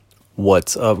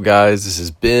What's up, guys? This is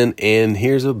Ben, and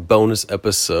here's a bonus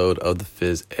episode of the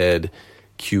Phys Ed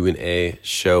Q&A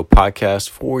show podcast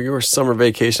for your summer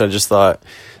vacation. I just thought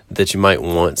that you might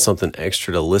want something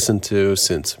extra to listen to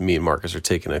since me and Marcus are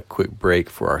taking a quick break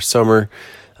for our summer.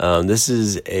 This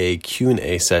is a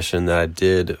Q&A session that I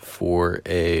did for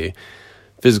a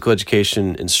physical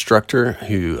education instructor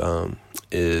who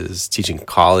is teaching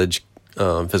college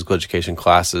physical education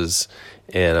classes,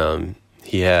 and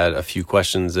he had a few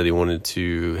questions that he wanted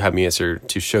to have me answer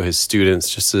to show his students,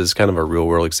 just as kind of a real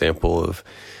world example of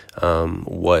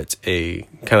what a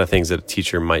kind of things that a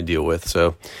teacher might deal with.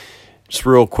 So just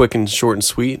real quick and short and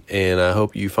sweet, and I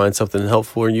hope you find something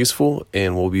helpful or useful,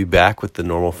 and we'll be back with the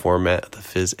normal format of the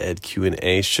Phys Ed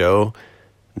Q&A show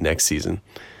next season.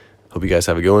 Hope you guys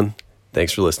have a good one.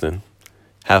 Thanks for listening.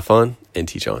 Have fun and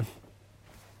teach on.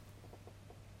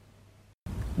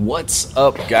 What's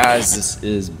up, guys? This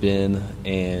is Ben,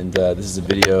 and this is a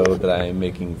video that I am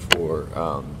making for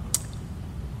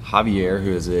Javier,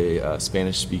 who is a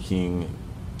Spanish-speaking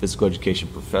physical education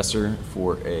professor,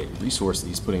 for a resource that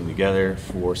he's putting together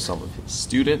for some of his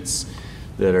students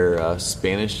that are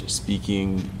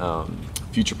Spanish-speaking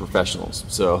future professionals.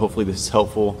 So hopefully this is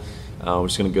helpful. We're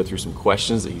just going to go through some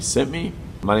questions that he sent me.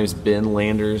 My name is Ben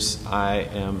Landers. I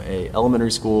am a elementary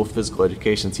school physical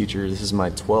education teacher. This is my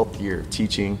 12th year of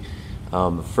teaching.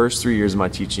 The first 3 years of my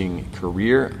teaching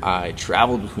career, I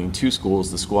traveled between two schools,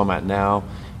 the school I'm at now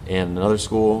and another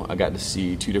school. I got to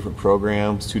see two different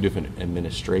programs, two different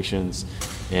administrations,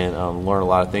 and learn a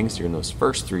lot of things during those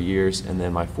first 3 years. And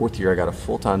then my fourth year, I got a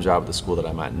full-time job at the school that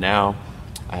I'm at now.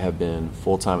 I have been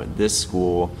full-time at this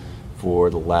school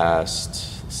for the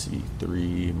last,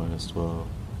 3 minus 12,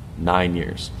 9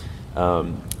 years.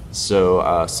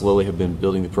 So slowly have been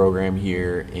building the program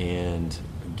here and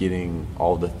getting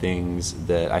all the things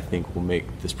that I think will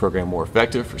make this program more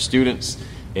effective for students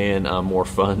and more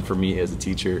fun for me as a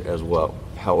teacher as well.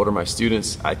 How old are my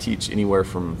students? I teach anywhere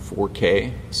from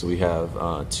 4K, so we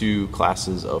have two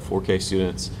classes of 4K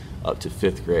students up to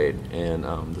 5th grade, and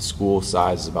the school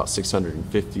size is about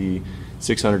 600 to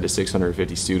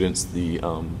 650 students. The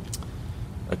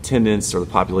attendance or the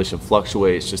population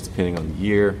fluctuates just depending on the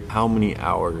year. How many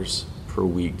hours per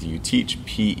week do you teach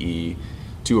PE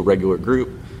to a regular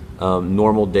group?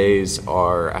 Normal days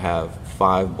are, I have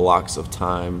 5 blocks of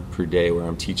time per day where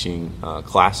I'm teaching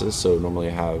classes. So normally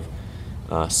I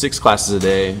have 6 classes a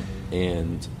day,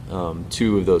 and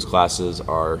 2 of those classes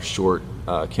are short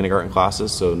kindergarten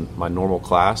classes. So my normal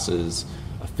class is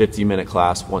a 50-minute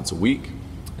class once a week,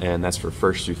 and that's for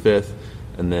 1st through 5th.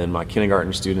 And then my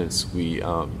kindergarten students, we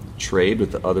trade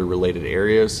with the other related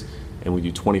areas, and we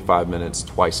do 25 minutes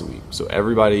twice a week. So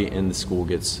everybody in the school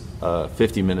gets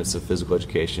 50 minutes of physical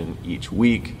education each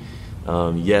week.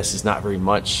 Yes, it's not very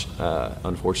much,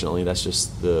 unfortunately. That's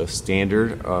just the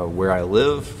standard where I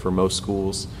live for most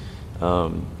schools.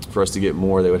 For us to get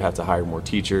more, they would have to hire more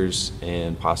teachers,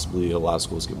 and possibly a lot of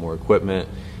schools get more equipment,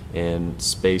 and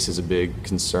space is a big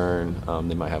concern.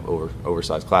 They might have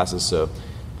oversized classes. So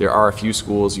there are a few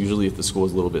schools, usually if the school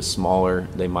is a little bit smaller,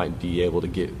 they might be able to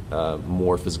get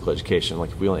more physical education. Like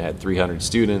if we only had 300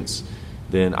 students,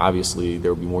 then obviously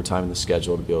there would be more time in the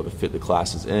schedule to be able to fit the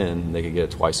classes in. They could get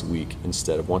it twice a week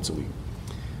instead of once a week.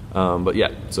 But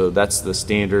yeah, so that's the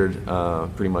standard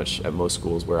pretty much at most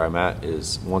schools where I'm at,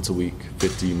 is once a week,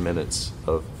 50 minutes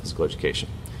of physical education.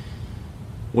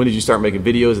 When did you start making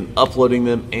videos and uploading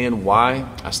them, and why?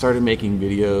 I started making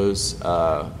videos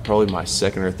probably my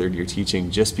 2nd or 3rd year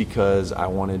teaching, just because I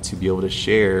wanted to be able to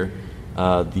share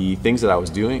the things that I was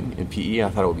doing in PE. I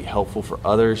thought it would be helpful for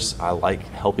others. I like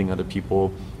helping other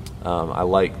people. I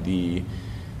like the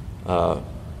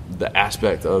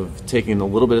aspect of taking a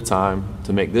little bit of time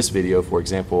to make this video, for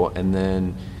example, and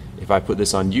then if I put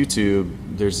this on YouTube,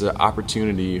 there's an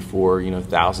opportunity for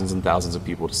thousands and thousands of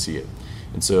people to see it.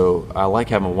 And so I like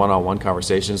having one-on-one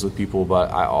conversations with people,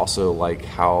 but I also like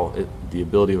the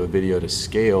ability of a video to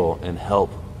scale and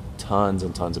help tons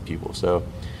and tons of people. So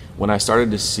when I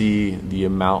started to see the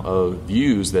amount of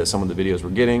views that some of the videos were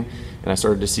getting, and I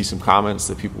started to see some comments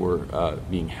that people were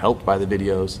being helped by the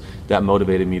videos, that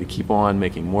motivated me to keep on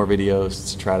making more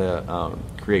videos, to try to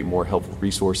create more helpful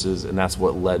resources. And that's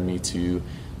what led me to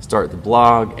start the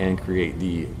blog and create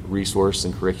the resource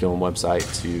and curriculum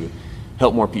website to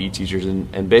help more PE teachers,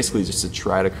 and basically just to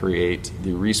try to create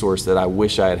the resource that I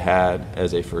wish I had had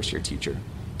as a first-year teacher.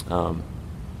 So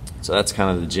that's kind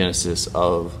of the genesis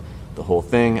of the whole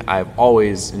thing. I've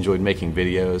always enjoyed making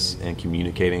videos and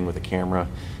communicating with a camera.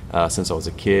 Since I was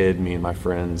a kid, me and my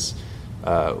friends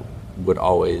would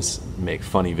always make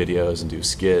funny videos and do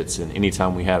skits, and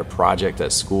anytime we had a project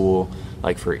at school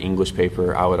like for English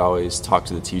paper, I would always talk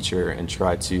to the teacher and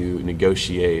try to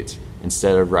negotiate.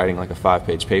 Instead of writing like a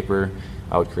 5-page paper,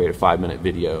 I would create a 5-minute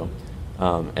video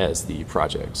as the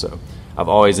project. So I've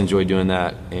always enjoyed doing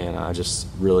that, and I just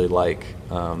really like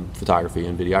photography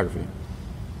and videography.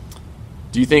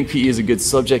 Do you think PE is a good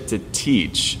subject to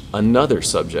teach? Another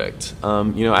subject.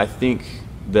 I think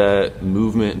that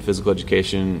movement and physical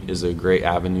education is a great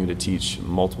avenue to teach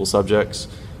multiple subjects.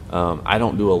 I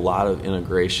don't do a lot of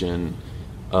integration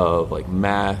of like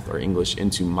math or English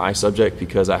into my subject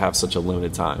because I have such a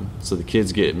limited time. So the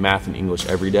kids get math and English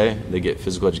every day. They get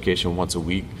physical education once a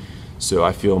week. So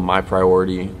I feel my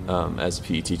priority as a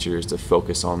PE teacher is to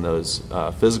focus on those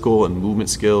physical and movement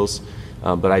skills.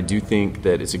 But I do think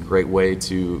that it's a great way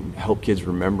to help kids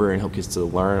remember and help kids to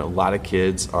learn. A lot of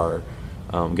kids are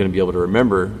going to be able to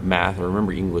remember math or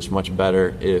remember English much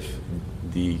better if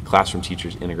the classroom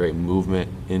teachers integrate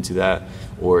movement into that.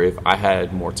 Or if I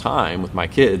had more time with my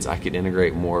kids, I could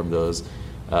integrate more of those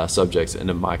subjects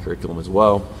into my curriculum as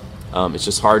well. It's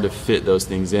just hard to fit those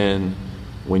things in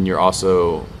when you're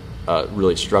also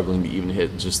really struggling to even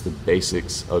hit just the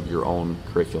basics of your own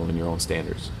curriculum and your own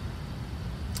standards.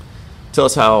 Tell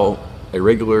us how a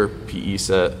regular PE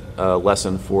set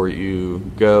lesson for you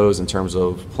goes in terms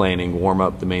of planning, warm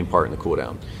up, the main part, and the cool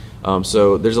down.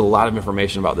 So there's a lot of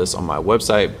information about this on my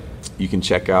website. You can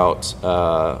check out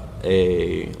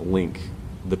a link,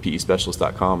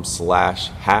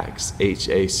 thepespecialist.com/hacks,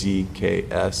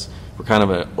 HACKS, for kind of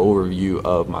an overview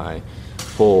of my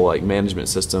whole like management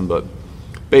system. But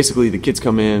basically, the kids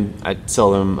come in, I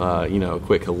tell them a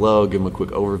quick hello, give them a quick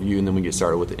overview, and then we get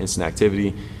started with the instant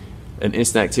activity. An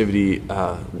instant activity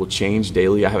will change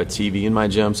daily. I have a TV in my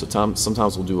gym, so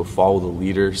sometimes we'll do a follow the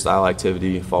leader style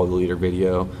activity, follow the leader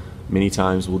video. Many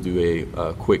times we'll do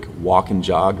a quick walk and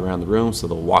jog around the room, so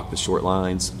they'll walk the short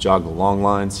lines, jog the long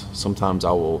lines. Sometimes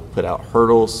I will put out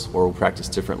hurdles, or we'll practice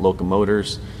different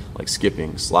locomotors like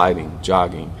skipping, sliding,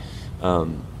 jogging.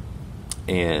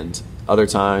 And other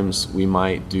times we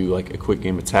might do like a quick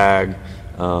game of tag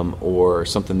or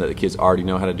something that the kids already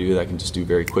know how to do that I can just do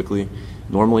very quickly.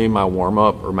 Normally my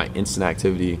warm-up or my instant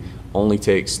activity only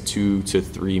takes 2 to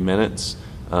 3 minutes.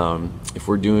 If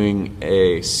we're doing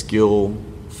a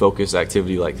skill-focused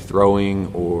activity like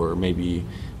throwing or maybe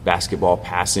basketball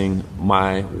passing,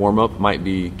 my warm-up might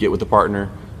be get with a partner,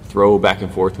 throw back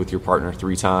and forth with your partner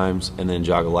 3 times, and then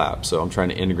jog a lap. So I'm trying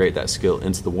to integrate that skill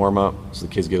into the warm-up so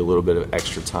the kids get a little bit of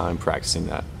extra time practicing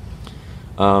that.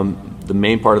 The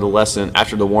main part of the lesson,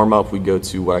 after the warm-up, we go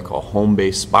to what I call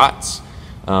home-based spots.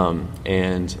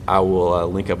 And I will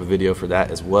link up a video for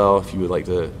that as well if you would like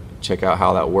to check out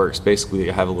how that works. Basically,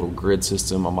 I have a little grid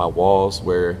system on my walls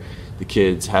where the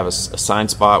kids have a assigned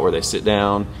spot where they sit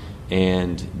down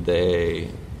and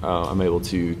I'm able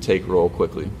to take roll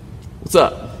quickly. What's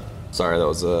up? Sorry, that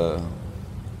was a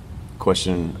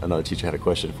question. Another teacher had a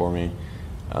question for me,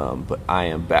 but I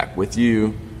am back with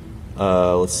you.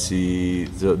 Let's see,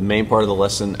 the main part of the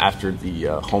lesson after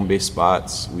the home-based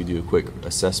spots, we do a quick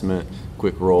assessment,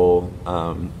 quick roll,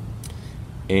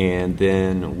 and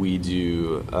then we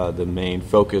do the main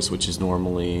focus, which is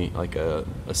normally like a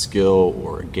skill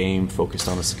or a game focused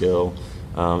on a skill.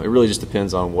 It really just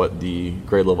depends on what the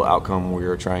grade level outcome we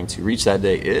are trying to reach that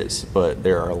day is, but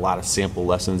there are a lot of sample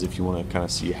lessons. If you want to kind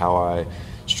of see how I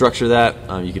structure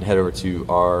that, you can head over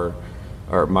to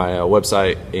my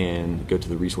website and go to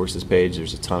the resources page.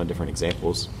 There's a ton of different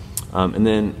examples. And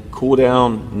then cool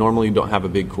down, normally you don't have a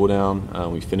big cool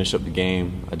down. We finish up the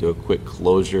game, I do a quick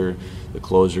closure. The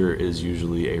closure is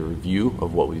usually a review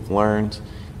of what we've learned,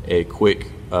 a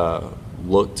quick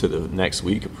look to the next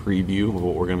week, a preview of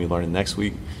what we're going to be learning next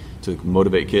week to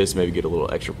motivate kids to maybe get a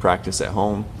little extra practice at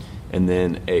home, and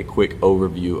then a quick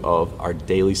overview of our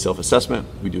daily self-assessment.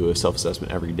 We do a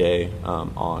self-assessment every day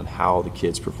on how the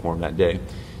kids perform that day.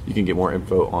 You can get more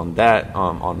info on that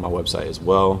on my website as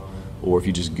well, or if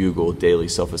you just Google daily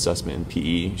self-assessment in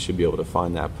PE, you should be able to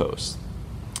find that post.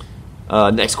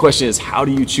 Next question is, how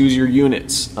do you choose your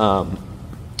units?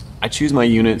 I choose my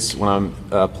units when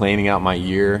I'm planning out my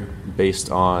year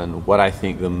based on what I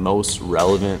think the most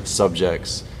relevant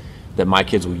subjects that my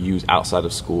kids will use outside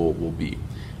of school will be.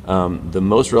 The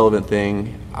most relevant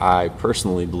thing, I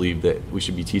personally believe that we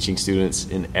should be teaching students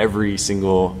in every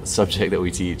single subject that we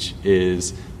teach,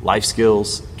 is life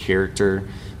skills, character.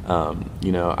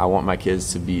 I want my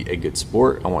kids to be a good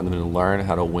sport. I want them to learn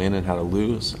how to win and how to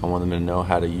lose. I want them to know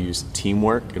how to use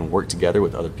teamwork and work together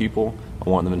with other people. I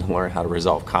want them to learn how to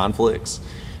resolve conflicts.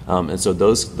 And so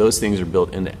those things are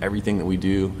built into everything that we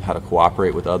do, how to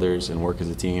cooperate with others and work as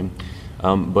a team.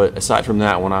 But aside from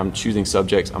that, when I'm choosing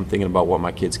subjects, I'm thinking about what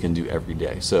my kids can do every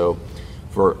day. So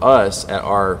For us at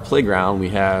our playground, we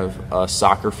have a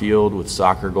soccer field with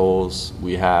soccer goals.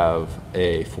 We have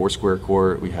a 4-square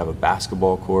court. We have a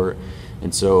basketball court.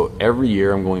 And so every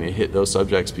year I'm going to hit those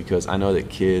subjects because I know that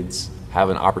kids have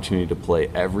an opportunity to play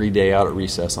every day out at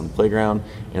recess on the playground,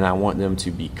 and I want them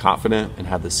to be confident and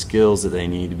have the skills that they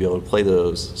need to be able to play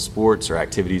those sports or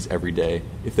activities every day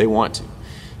if they want to.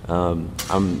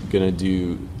 I'm going to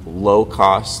do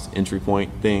low-cost entry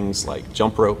point things like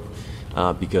jump rope,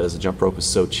 because the jump rope is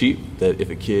so cheap that if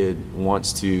a kid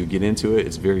wants to get into it,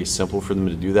 it's very simple for them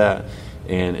to do that,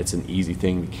 and it's an easy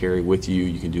thing to carry with you.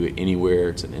 You can do it anywhere.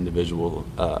 It's an individual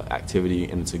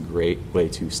activity, and it's a great way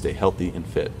to stay healthy and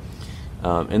fit.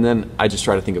 And then I just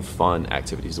try to think of fun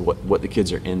activities, what the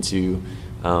kids are into,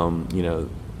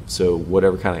 so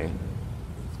whatever kind of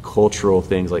cultural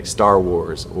things like Star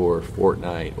Wars or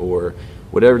Fortnite or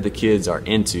whatever the kids are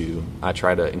into, I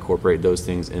try to incorporate those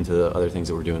things into the other things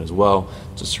that we're doing as well,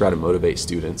 just try to motivate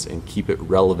students and keep it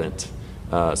relevant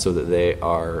so that they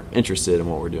are interested in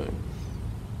what we're doing.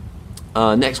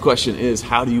 Next question is,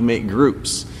 how do you make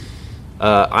groups?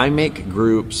 I make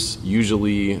groups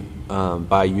usually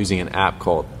by using an app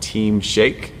called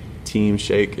TeamShake.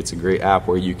 TeamShake, it's a great app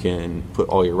where you can put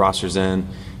all your rosters in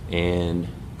and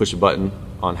push a button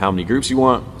on how many groups you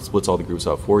want. It splits all the groups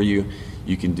up for you.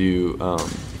 You can do,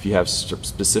 if you have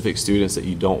specific students that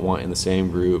you don't want in the same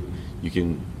group, you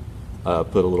can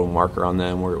put a little marker on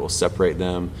them where it will separate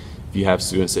them. If you have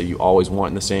students that you always want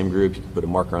in the same group, you can put a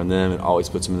marker on them. It always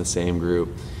puts them in the same group.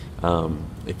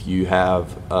 If you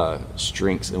have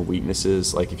strengths and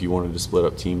weaknesses, like if you wanted to split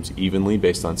up teams evenly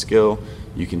based on skill,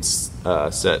 you can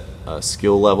set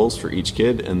skill levels for each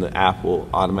kid, and the app will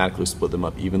automatically split them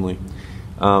up evenly.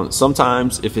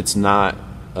 Sometimes if it's not,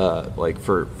 like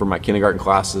for my kindergarten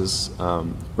classes,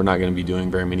 we're not going to be doing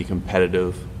very many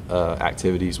competitive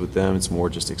activities with them. It's more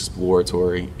just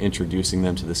exploratory, introducing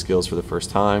them to the skills for the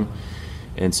first time.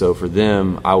 And so for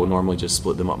them, I would normally just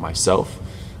split them up myself.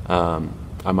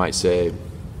 I might say,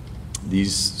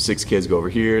 these 6 kids go over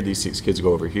here, these 6 kids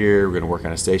go over here, we're going to work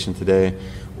on a station today.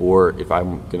 Or if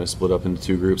I'm going to split up into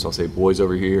 2 groups, I'll say boys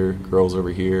over here, girls over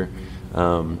here.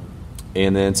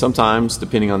 And then sometimes,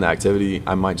 depending on the activity,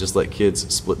 I might just let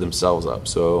kids split themselves up.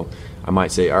 So I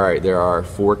might say, all right, there are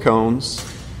 4 cones.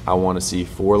 I want to see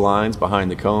 4 lines behind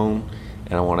the cone,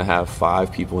 and I want to have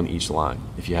 5 people in each line.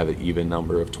 If you have an even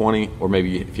number of 20, or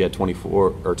maybe if you had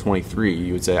 24 or 23,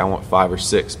 you would say, I want 5 or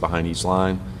 6 behind each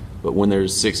line. But when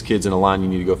there's 6 kids in a line, you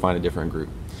need to go find a different group.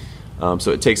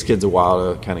 So it takes kids a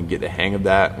while to kind of get the hang of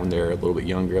that when they're a little bit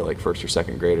younger, like 1st or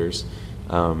 2nd graders.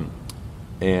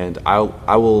 And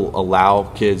I will allow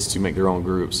kids to make their own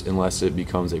groups unless it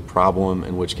becomes a problem,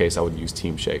 in which case I would use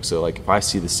TeamShake. So like if I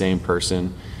see the same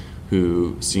person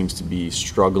who seems to be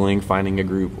struggling finding a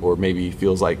group, or maybe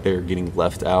feels like they're getting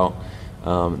left out,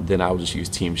 then I will just use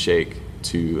TeamShake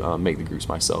to make the groups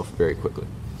myself very quickly.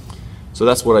 So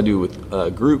that's what I do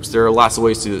with groups. There are lots of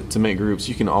ways to make groups.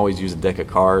 You can always use a deck of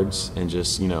cards and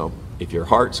just, if your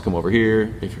hearts, come over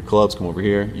here. If your clubs, come over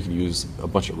here. You can use a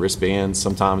bunch of wristbands.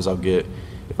 Sometimes I'll get,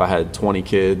 if I had 20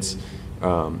 kids,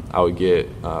 I would get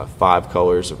 5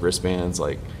 colors of wristbands,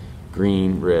 like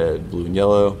green, red, blue, and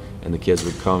yellow, and the kids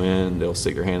would come in, they'll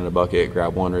stick their hand in a bucket,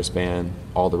 grab one wristband,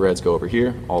 all the reds go over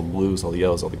here, all the blues, all the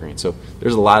yellows, all the greens. So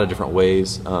there's a lot of different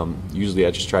ways. Usually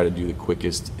I just try to do the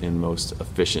quickest and most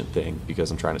efficient thing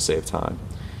because I'm trying to save time.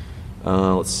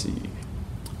 Let's see.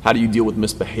 How do you deal with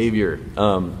misbehavior?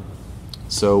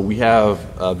 So we have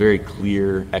very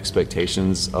clear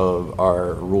expectations of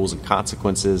our rules and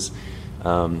consequences.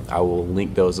 I will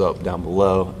link those up down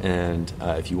below, and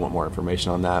if you want more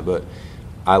information on that. But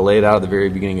I laid out at the very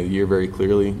beginning of the year very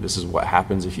clearly, this is what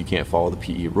happens if you can't follow the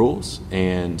PE rules,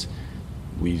 and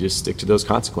we just stick to those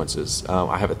consequences.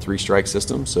 I have a 3-strike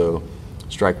system, so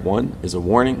strike 1 is a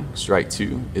warning, strike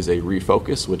 2 is a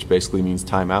refocus, which basically means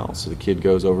timeout. So the kid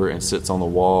goes over and sits on the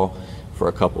wall for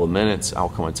a couple of minutes. I'll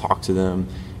come and talk to them,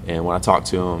 and when I talk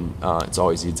to them, it's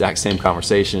always the exact same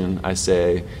conversation. I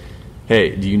say,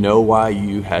 hey, do you know why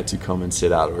you had to come and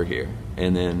sit out over here?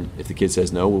 And then if the kid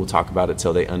says no, we'll talk about it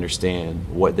till they understand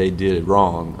what they did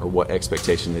wrong or what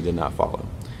expectation they did not follow.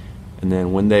 And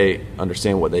then when they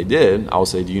understand what they did, I'll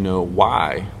say, do you know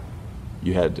why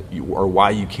you had or why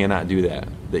you cannot do that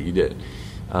you did?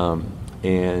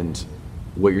 And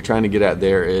what you're trying to get at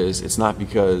there is, it's not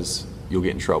because you'll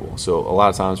get in trouble. So a lot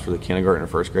of times for the kindergarten or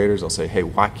 1st graders, I'll say, hey,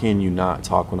 why can you not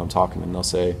talk when I'm talking? And they'll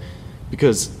say,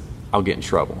 because I'll get in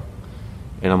trouble.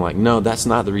 And I'm like, no, that's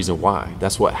not the reason why.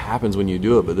 That's what happens when you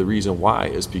do it. But the reason why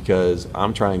is because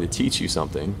I'm trying to teach you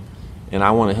something, and I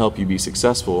want to help you be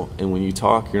successful. And when you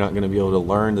talk, you're not going to be able to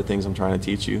learn the things I'm trying to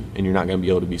teach you, and you're not going to be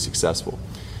able to be successful.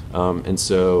 And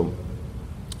so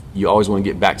you always want to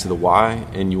get back to the why,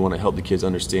 and you want to help the kids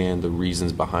understand the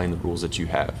reasons behind the rules that you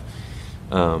have.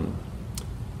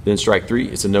 Then strike 3,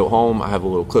 it's a note home. I have a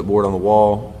little clipboard on the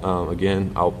wall.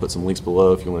 Again, I'll put some links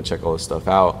below if you want to check all this stuff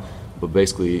out. But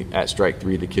basically, at strike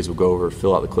 3, the kids will go over,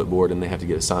 fill out the clipboard, and they have to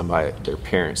get it signed by their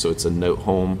parents. So it's a note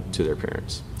home to their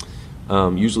parents.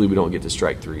 Usually we don't get to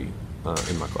strike 3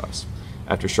 in my class.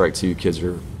 After strike 2, kids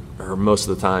are most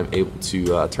of the time able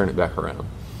to turn it back around.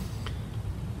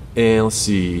 And let's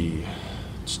see.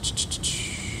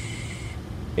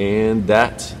 And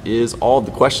that is all of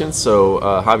the questions. So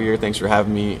Javier, thanks for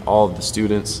having me, all of the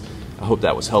students. I hope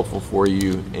that was helpful for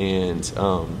you, and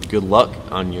good luck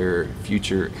on your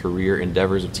future career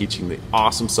endeavors of teaching the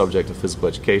awesome subject of physical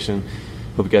education.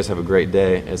 Hope you guys have a great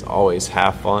day. As always,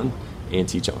 have fun and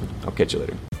teach on. I'll catch you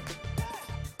later.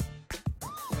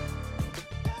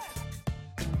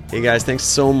 Hey guys, thanks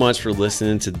so much for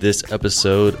listening to this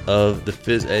episode of the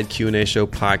Phys Ed Q&A Show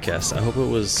podcast. I hope it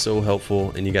was so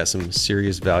helpful and you got some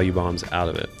serious value bombs out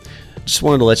of it. Just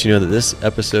wanted to let you know that this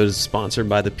episode is sponsored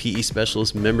by the PE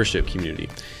Specialist membership community.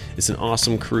 It's an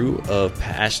awesome crew of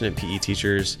passionate PE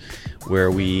teachers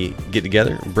where we get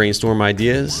together, brainstorm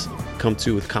ideas, come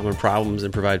to with common problems,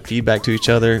 and provide feedback to each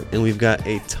other. And we've got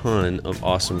a ton of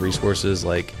awesome resources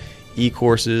like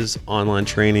e-courses, online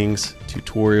trainings,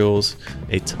 tutorials,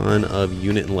 a ton of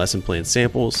unit and lesson plan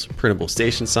samples, printable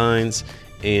station signs,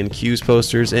 and cues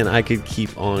posters, and I could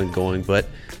keep on going, but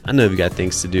I know you've got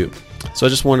things to do. So I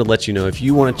just wanted to let you know, if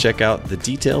you want to check out the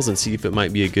details and see if it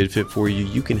might be a good fit for you,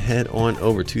 you can head on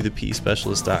over to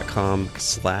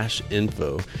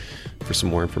thepespecialist.com/info for some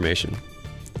more information.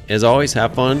 As always,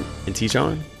 have fun and teach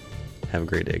on. Have a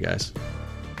great day, guys.